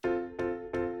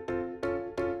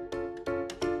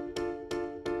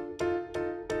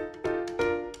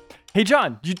Hey,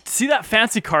 John, you see that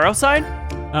fancy car outside?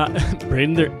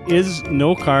 Braden, there is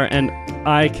no car, and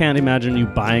I can't imagine you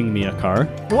buying me a car.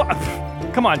 What?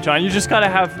 Come on, John, you just gotta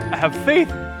have faith.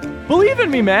 Believe in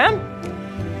me, man.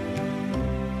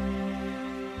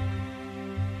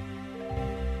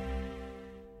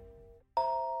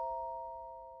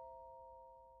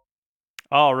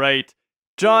 All right.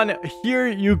 John, here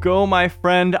you go, my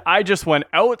friend. I just went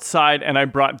outside and I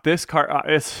brought this car.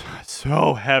 It's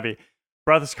so heavy.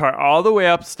 Brought this car all the way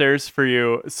upstairs for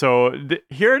you. So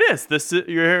here it is. This is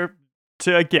your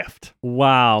a gift.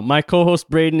 Wow. My co-host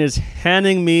Braden is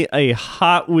handing me a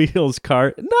Hot Wheels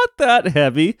car. Not that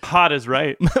heavy. Hot is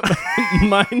right.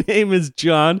 My name is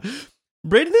John.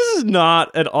 Braden, this is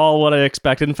not at all what I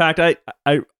expected. In fact, I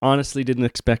honestly didn't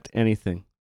expect anything,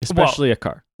 especially a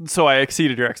car. So I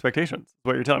exceeded your expectations, is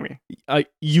what you're telling me.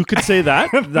 You could say that.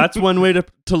 That's one way to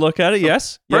look at it.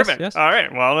 Yes. Perfect. Yes. All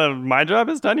right. Well, my job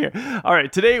is done here. All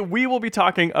right. Today, we will be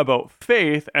talking about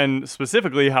faith and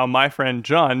specifically how my friend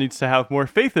John needs to have more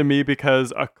faith in me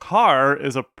because a car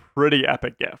is a pretty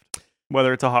epic gift,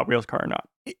 whether it's a Hot Wheels car or not.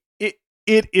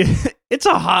 It's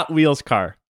a Hot Wheels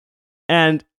car.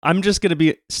 And I'm just going to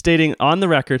be stating on the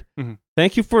record,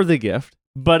 Thank you for the gift,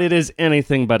 but it is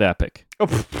anything but epic.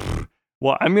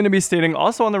 Well, I'm going to be stating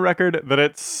also on the record that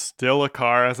it's still a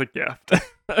car as a gift.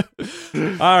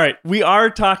 All right. We are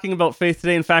talking about faith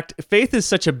today. In fact, faith is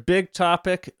such a big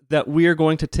topic that we are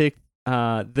going to take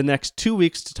the next 2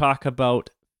 weeks to talk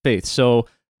about faith. So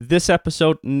this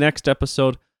episode, next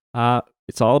episode,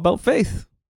 it's all about faith.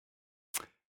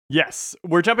 Yes,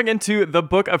 we're jumping into the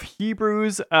book of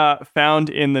Hebrews found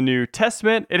in the New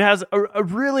Testament. It has a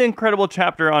really incredible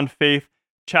chapter on faith,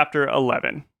 chapter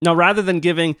 11. Now, rather than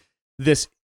giving this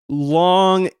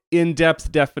long,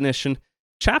 in-depth definition,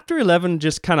 chapter 11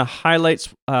 just kind of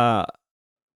highlights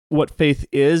what faith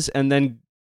is and then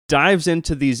dives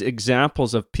into these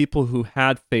examples of people who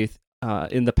had faith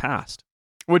in the past.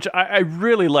 Which I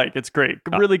really like. It's great.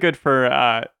 Really good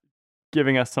for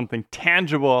giving us something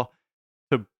tangible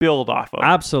to build off of.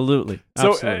 Absolutely.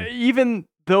 So even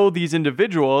though these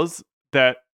individuals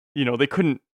that, they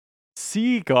couldn't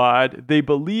see God, they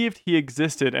believed he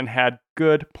existed and had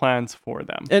good plans for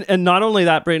them. And not only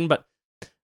that, Braden, but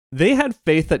they had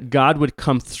faith that God would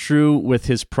come through with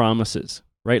his promises,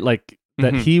 right? Like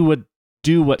that he would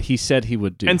do what he said he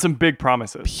would do. And some big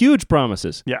promises. Huge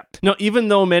promises. Yeah. Now, even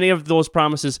though many of those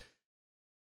promises,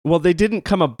 they didn't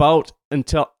come about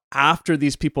until after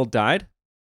these people died,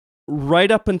 right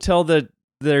up until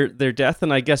their death,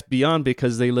 and I guess beyond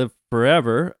because they live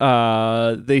forever,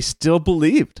 they still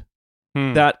believed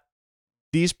that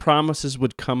these promises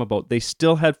would come about. They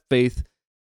still had faith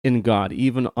in God,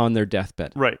 even on their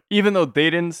deathbed. Right. Even though they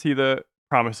didn't see the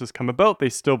promises come about, they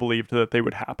still believed that they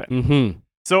would happen. Mm-hmm.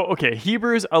 So, okay,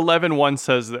 Hebrews 11:1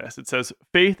 says this. It says,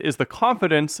 faith is the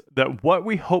confidence that what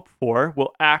we hope for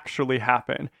will actually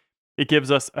happen. It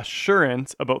gives us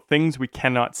assurance about things we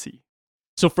cannot see.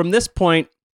 So from this point,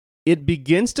 it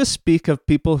begins to speak of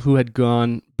people who had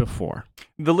gone before.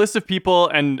 The list of people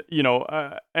and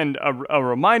a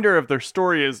reminder of their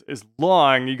story is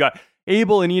long. You got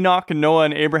Abel and Enoch and Noah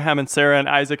and Abraham and Sarah and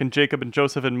Isaac and Jacob and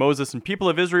Joseph and Moses and people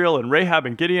of Israel and Rahab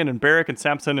and Gideon and Barak and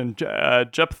Samson and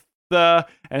Jephthah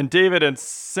and David and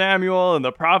Samuel and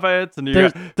the prophets. And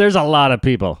there's a lot of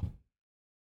people.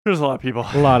 There's a lot of people.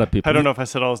 A lot of people. I don't know if I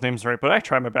said all his names right, but I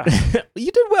try my best.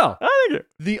 You did well. Oh, thank you.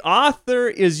 The author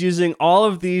is using all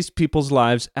of these people's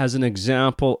lives as an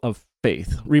example of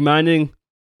faith, reminding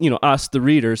us, the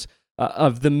readers,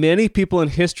 of the many people in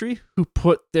history who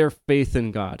put their faith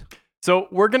in God. So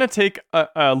we're going to take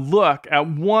a look at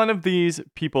one of these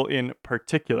people in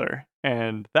particular,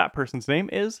 and that person's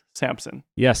name is Samson.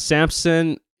 Yes,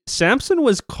 Samson. Samson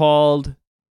was called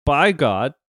by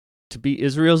God to be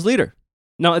Israel's leader.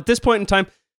 Now, at this point in time,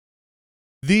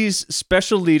 these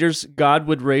special leaders God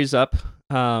would raise up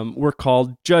were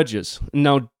called judges.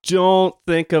 Now, don't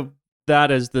think of that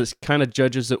as the kind of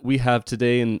judges that we have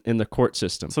today in the court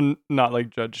system. So not like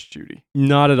Judge Judy.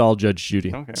 Not at all Judge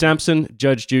Judy. Okay. Samson,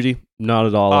 Judge Judy, not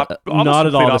at all. Not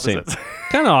at all the same.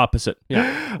 Kind of opposite.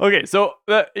 Yeah. Okay, so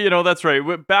that's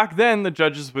right. Back then, the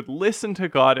judges would listen to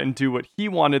God and do what he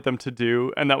wanted them to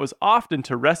do, and that was often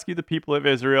to rescue the people of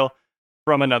Israel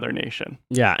from another nation.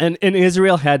 Yeah, and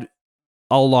Israel had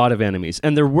a lot of enemies.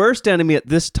 And their worst enemy at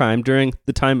this time, during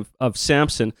the time of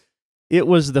Samson, it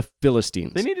was the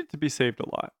Philistines. They needed to be saved a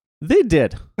lot. They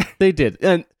did. They did.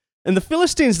 And the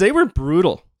Philistines, they were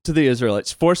brutal to the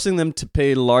Israelites, forcing them to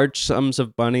pay large sums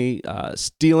of money,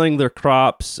 stealing their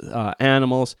crops,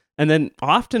 animals, and then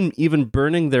often even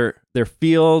burning their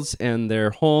fields and their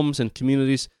homes and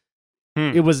communities.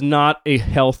 It was not a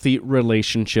healthy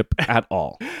relationship at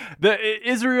all. The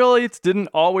Israelites didn't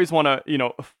always want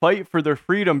to, fight for their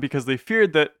freedom because they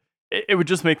feared that it would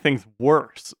just make things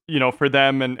worse, for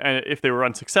them. And if they were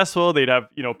unsuccessful, they'd have,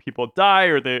 people die,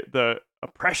 or the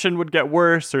oppression would get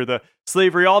worse, or the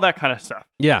slavery, all that kind of stuff.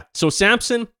 Yeah. So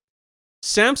Samson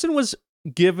was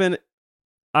given,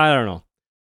 I don't know,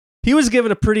 he was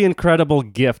given a pretty incredible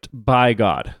gift by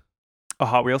God. A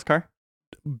Hot Wheels car?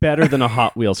 Better than a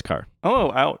Hot Wheels car.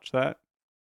 Oh, ouch, that.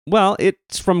 Well,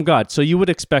 it's from God, so you would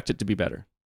expect it to be better.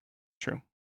 True.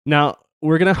 Now,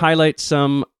 we're going to highlight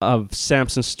some of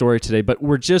Samson's story today, but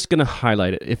we're just going to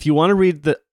highlight it. If you want to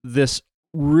read this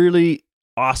really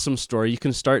awesome story, you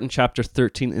can start in chapter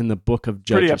 13 in the book of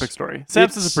Judges. Pretty epic story.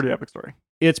 Samson's a pretty epic story.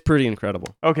 It's pretty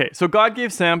incredible. Okay, so God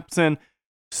gave Samson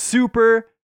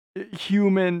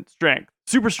superhuman strength.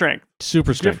 Super strength.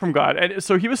 Gift from God. And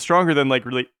so he was stronger than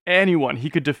really anyone. He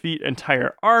could defeat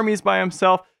entire armies by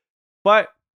himself, but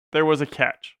there was a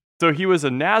catch. So he was a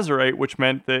Nazirite, which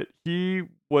meant that he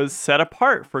was set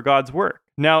apart for God's work.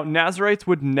 Now, Nazirites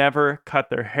would never cut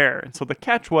their hair. And so the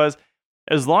catch was,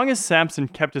 as long as Samson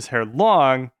kept his hair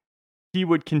long, he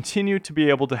would continue to be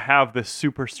able to have this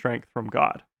super strength from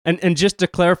God. And just to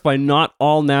clarify, not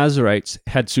all Nazirites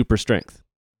had super strength.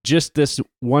 Just this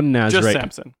one Nazirite.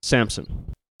 Just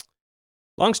Samson.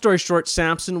 Long story short,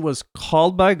 Samson was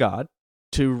called by God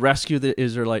to rescue the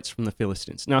Israelites from the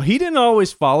Philistines. Now, he didn't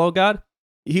always follow God.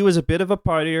 He was a bit of a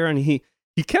partier, and he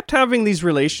kept having these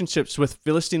relationships with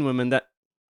Philistine women that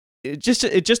it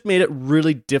just made it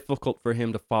really difficult for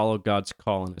him to follow God's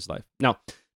call in his life. Now,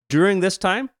 during this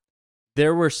time,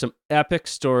 there were some epic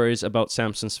stories about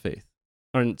Samson's faith.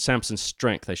 Or Samson's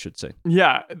strength, I should say.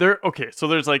 Yeah, so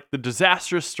there's the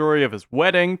disastrous story of his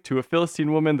wedding to a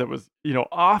Philistine woman that was,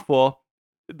 awful.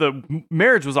 The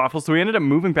marriage was awful, so he ended up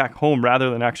moving back home rather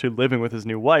than actually living with his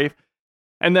new wife.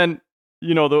 And then,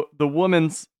 the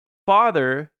woman's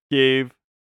father gave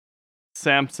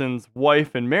Samson's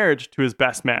wife in marriage to his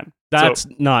best man. That's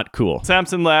not cool.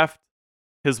 Samson left,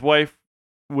 his wife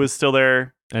was still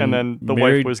there, and then the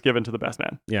wife was given to the best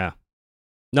man. Yeah.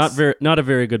 Not a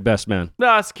very good best man.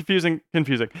 No, it's confusing.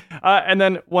 And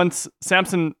then once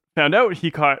Samson found out, he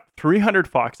caught 300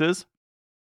 foxes,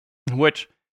 which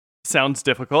sounds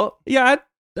difficult. Yeah,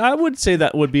 I would say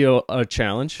that would be a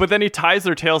challenge. But then he ties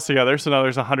their tails together, so now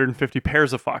there's 150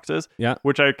 pairs of foxes, yeah,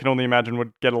 which I can only imagine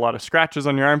would get a lot of scratches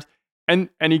on your arms. And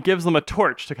he gives them a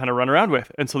torch to kind of run around with.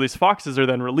 And so these foxes are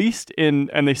then released and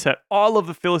they set all of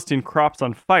the Philistine crops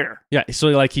on fire. Yeah,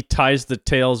 so he ties the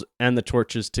tails and the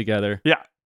torches together. Yeah.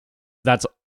 That's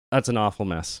an awful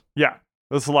mess. Yeah,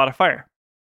 that's a lot of fire.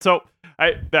 So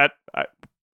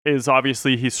is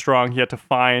obviously he's strong. He had to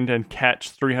find and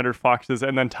catch 300 foxes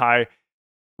and then tie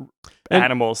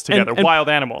animals together, wild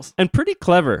animals. And pretty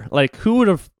clever. Who would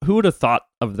have thought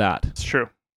of that? It's true.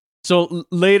 So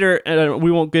later, and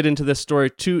we won't get into this story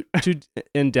too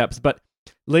in depth, but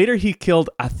later he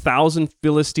killed 1,000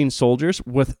 Philistine soldiers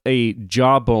with a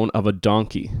jawbone of a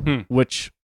donkey,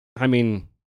 which, I mean,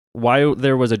 why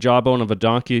there was a jawbone of a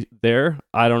donkey there,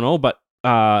 I don't know, but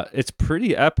it's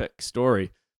pretty epic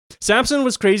story. Samson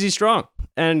was crazy strong,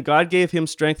 and God gave him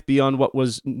strength beyond what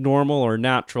was normal or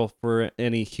natural for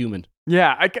any human.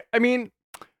 Yeah, I mean,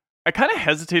 I kind of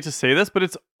hesitate to say this, but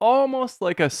it's almost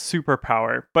like a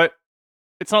superpower, but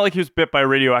it's not like he was bit by a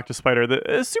radioactive spider. The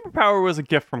superpower was a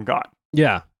gift from God.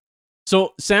 Yeah.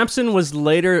 So Samson was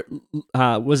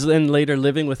then later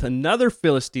living with another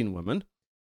Philistine woman,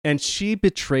 and she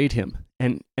betrayed him,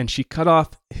 and she cut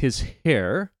off his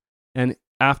hair, and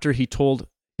after he told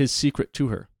his secret to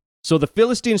her. So the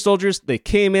Philistine soldiers, they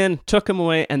came in, took him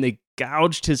away, and they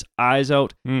gouged his eyes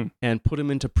out and put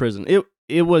him into prison.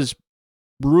 It was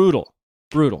brutal.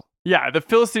 Yeah, the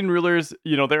Philistine rulers,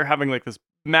 they're having this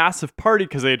massive party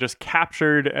because they had just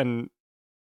captured and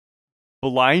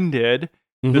blinded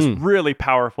this really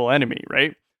powerful enemy,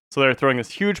 right? So they're throwing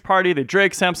this huge party. They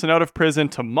drag Samson out of prison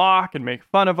to mock and make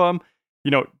fun of him,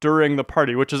 during the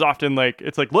party, which is often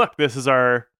look, this is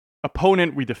our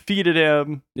opponent. We defeated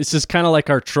him. This is kind of like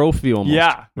our trophy almost.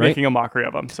 Yeah, right? Making a mockery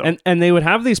of him. So. And they would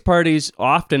have these parties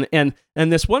often. And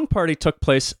this one party took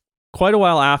place quite a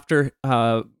while after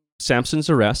Samson's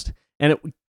arrest, and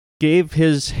it gave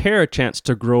his hair a chance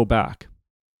to grow back.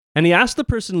 And he asked the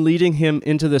person leading him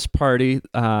into this party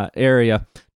area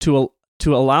to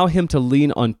allow him to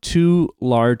lean on 2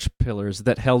 large pillars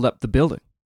that held up the building.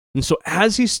 And so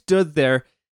as he stood there,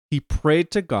 he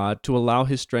prayed to God to allow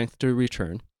his strength to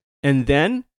return. And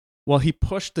then, he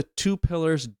pushed the 2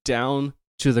 pillars down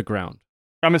to the ground.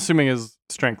 I'm assuming his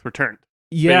strength returned.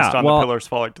 Yeah. Based on the pillars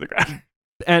falling to the ground.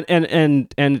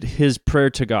 And his prayer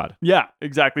to God. Yeah,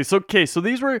 exactly. So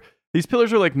these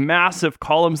pillars are like massive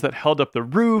columns that held up the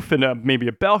roof and maybe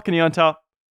a balcony on top.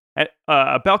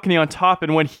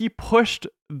 And when he pushed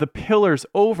the pillars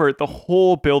over, the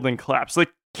whole building collapsed,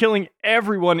 like killing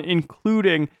everyone,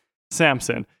 including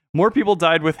Samson. More people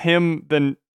died with him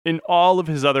than in all of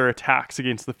his other attacks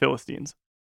against the Philistines.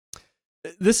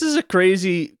 This is a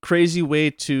crazy, crazy way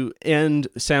to end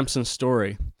Samson's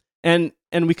story. And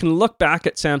we can look back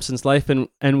at Samson's life and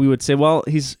we would say, well,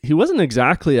 he wasn't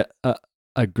exactly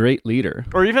a great leader.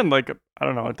 Or even like, I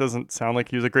don't know, it doesn't sound like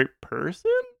he was a great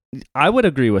person. I would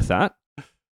agree with that.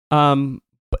 And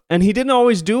he didn't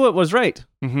always do what was right.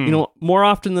 Mm-hmm. More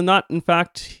often than not, in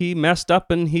fact, he messed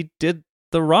up and he did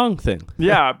the wrong thing.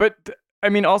 Yeah, but I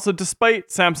mean, also,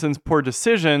 despite Samson's poor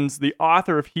decisions, the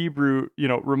author of Hebrew,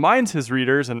 reminds his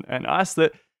readers and us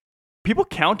that people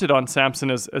counted on Samson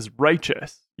as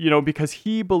righteous, because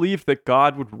he believed that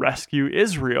God would rescue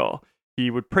Israel. He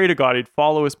would pray to God, he'd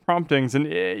follow his promptings. And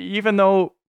even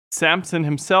though Samson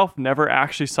himself never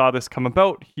actually saw this come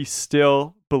about, he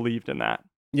still believed in that.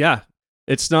 Yeah.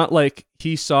 It's not like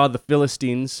he saw the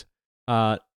Philistines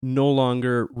no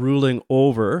longer ruling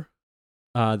over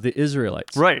the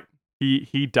Israelites. Right.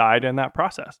 He died in that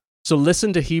process. So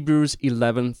listen to Hebrews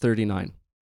 11:39.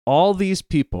 All these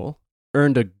people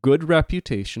earned a good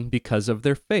reputation because of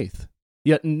their faith,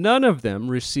 yet none of them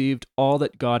received all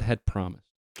that God had promised.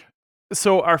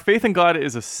 So our faith in God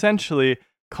is essentially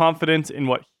confidence in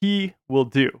what he will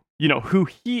do, who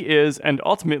he is and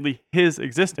ultimately his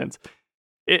existence.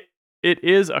 It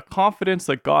is a confidence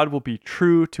that God will be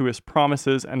true to his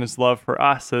promises and his love for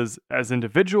us as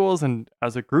individuals and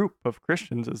as a group of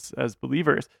Christians, as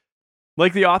believers.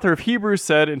 Like the author of Hebrews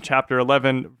said in chapter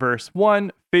 11, verse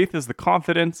 1, faith is the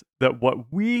confidence that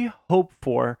what we hope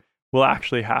for will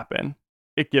actually happen.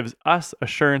 It gives us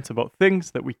assurance about things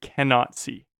that we cannot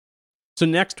see. So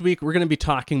next week, we're going to be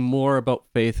talking more about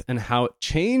faith and how it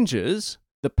changes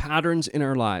the patterns in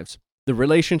our lives, the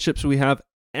relationships we have,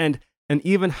 and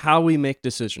even how we make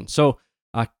decisions. So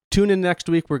tune in next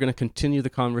week. We're going to continue the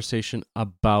conversation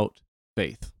about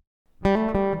faith.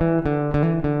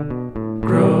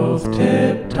 Growth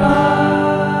Tip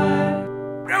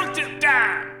Time. Growth Tip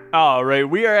Time. All right,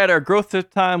 we are at our Growth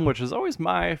Tip Time, which is always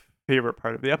my favorite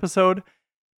part of the episode.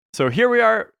 So here we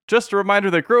are. Just a reminder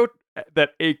that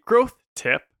a growth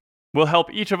tip will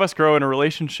help each of us grow in a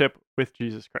relationship with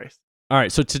Jesus Christ. All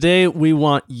right, so today we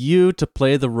want you to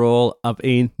play the role of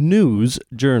a news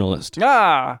journalist.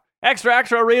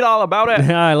 Extra, read all about it.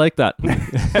 Yeah, I like that.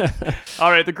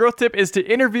 All right, the growth tip is to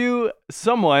interview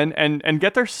someone and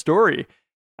get their story.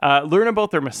 Learn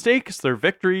about their mistakes, their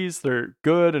victories, their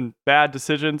good and bad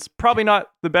decisions. Probably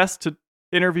not the best to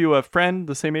interview a friend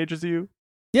the same age as you.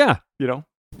 Yeah.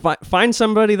 Find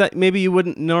somebody that maybe you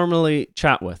wouldn't normally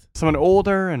chat with. Someone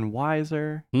older and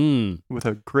wiser with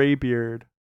a gray beard.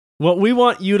 What we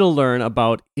want you to learn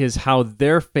about is how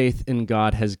their faith in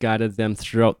God has guided them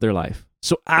throughout their life.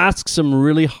 So ask some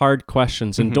really hard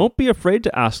questions and don't be afraid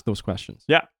to ask those questions.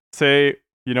 Yeah. Say,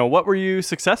 what were you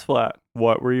successful at?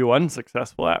 What were you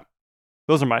unsuccessful at?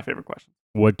 Those are my favorite questions.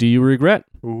 What do you regret?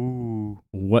 Ooh.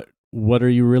 What are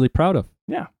you really proud of?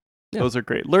 Yeah. Those are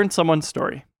great. Learn someone's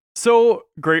story. So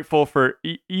grateful for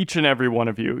each and every one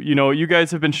of you. You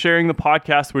guys have been sharing the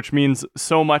podcast, which means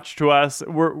so much to us.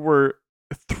 We're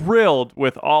thrilled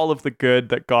with all of the good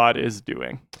that God is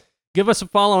doing. Give us a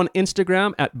follow on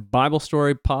Instagram at Bible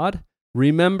Story Pod.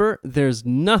 Remember, there's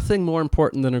nothing more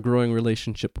important than a growing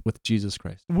relationship with Jesus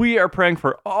Christ. We are praying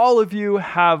for all of you.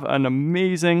 Have an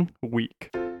amazing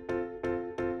week.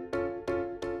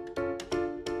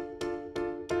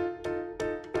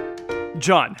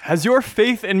 John, has your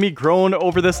faith in me grown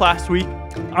over this last week?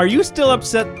 Are you still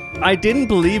upset I didn't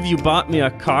believe you bought me a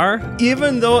car,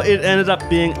 even though it ended up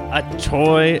being a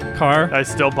toy car? I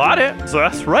still bought it, so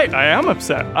that's right, I am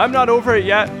upset. I'm not over it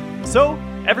yet. So,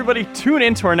 everybody tune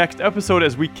in to our next episode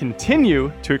as we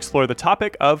continue to explore the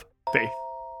topic of faith.